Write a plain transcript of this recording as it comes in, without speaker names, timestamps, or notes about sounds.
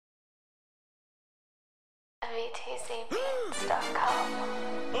VTZbeats.com.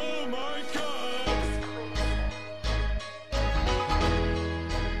 Oh my god! Exclusive.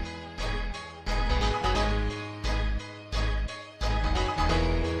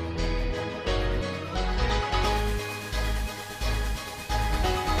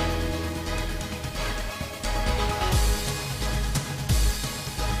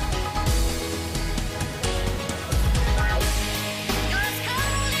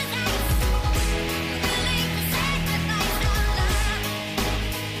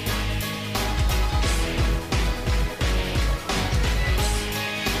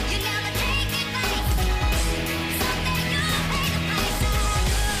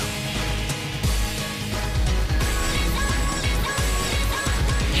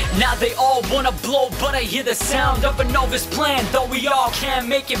 Now they all wanna blow, but I hear the sound of a novice plan. Though we all can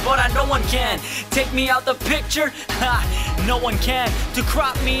make it, but I know one can. Take me out the picture? Ha, no one can. To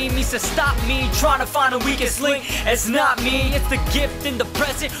crop me means to stop me trying to find a weakest link. It's not me, it's the gift in the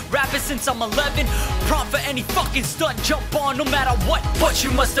present. Rapping since I'm 11. Prompt for any fucking stunt, jump on no matter what. But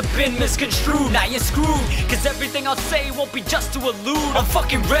you must have been misconstrued, now you're screwed. Cause everything I'll say won't be just to allude. I'm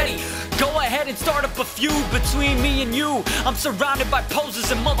fucking ready. Go ahead and start up a feud between me and you. I'm surrounded by posers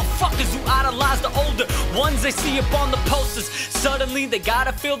and motherfuckers who idolize the older ones they see up on the posters. Suddenly they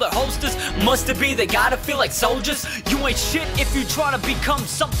gotta feel the hostess. Must it be they gotta feel like soldiers? You ain't shit if you try to become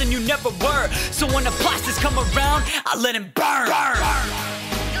something you never were. So when the plasters come around, I let him burn.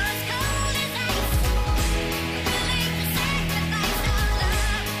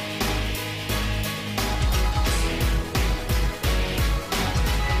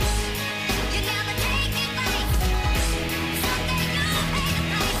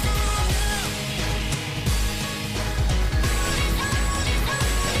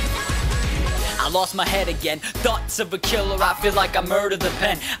 I lost my head again, thoughts of a killer, I feel like I murdered the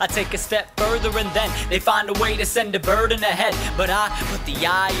pen. I take a step further and then they find a way to send a bird in ahead. But I put the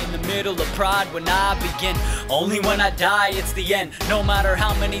I in the middle of pride when I begin. Only when I die it's the end. No matter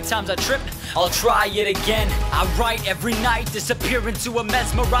how many times I trip, I'll try it again. I write every night, disappear into a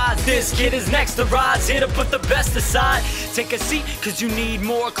mesmerized. This kid is next to rise, here to put the best aside. Take a seat, cause you need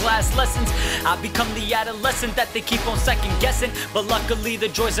more class lessons. I become the adolescent that they keep on second guessing. But luckily the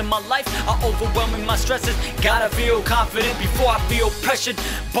joys in my life are overwhelming my stresses. Gotta feel confident before I feel pressured.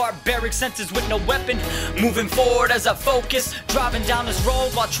 Barbaric senses with no weapon. Moving forward as I focus. Driving down this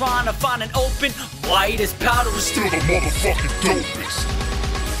road while trying to find an open. White as powder is Still the motherfucking dopest.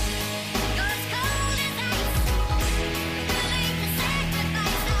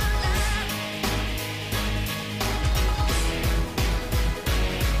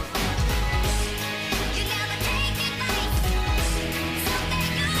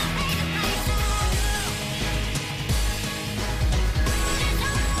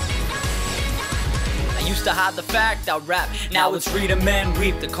 Used to hide the fact I rap, now it's read 'em and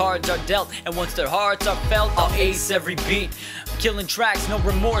weep. The cards are dealt, and once their hearts are felt, I'll ace every beat. Killing tracks, no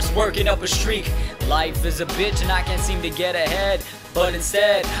remorse, working up a streak. Life is a bitch and I can't seem to get ahead. But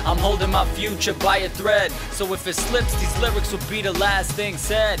instead, I'm holding my future by a thread. So if it slips, these lyrics will be the last thing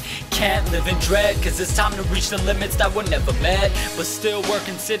said. Can't live in dread, cause it's time to reach the limits that were never met. But still were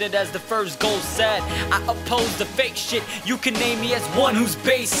considered as the first goal set. I oppose the fake shit. You can name me as one who's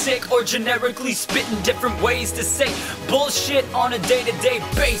basic or generically spitting different ways to say bullshit on a day-to-day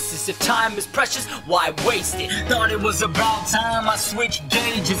basis. If time is precious, why waste it? Thought it was about time I switched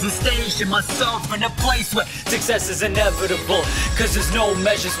gauges and station myself in a place where success is inevitable. Cause there's no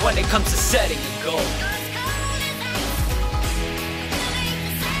measures when it comes to setting a goal.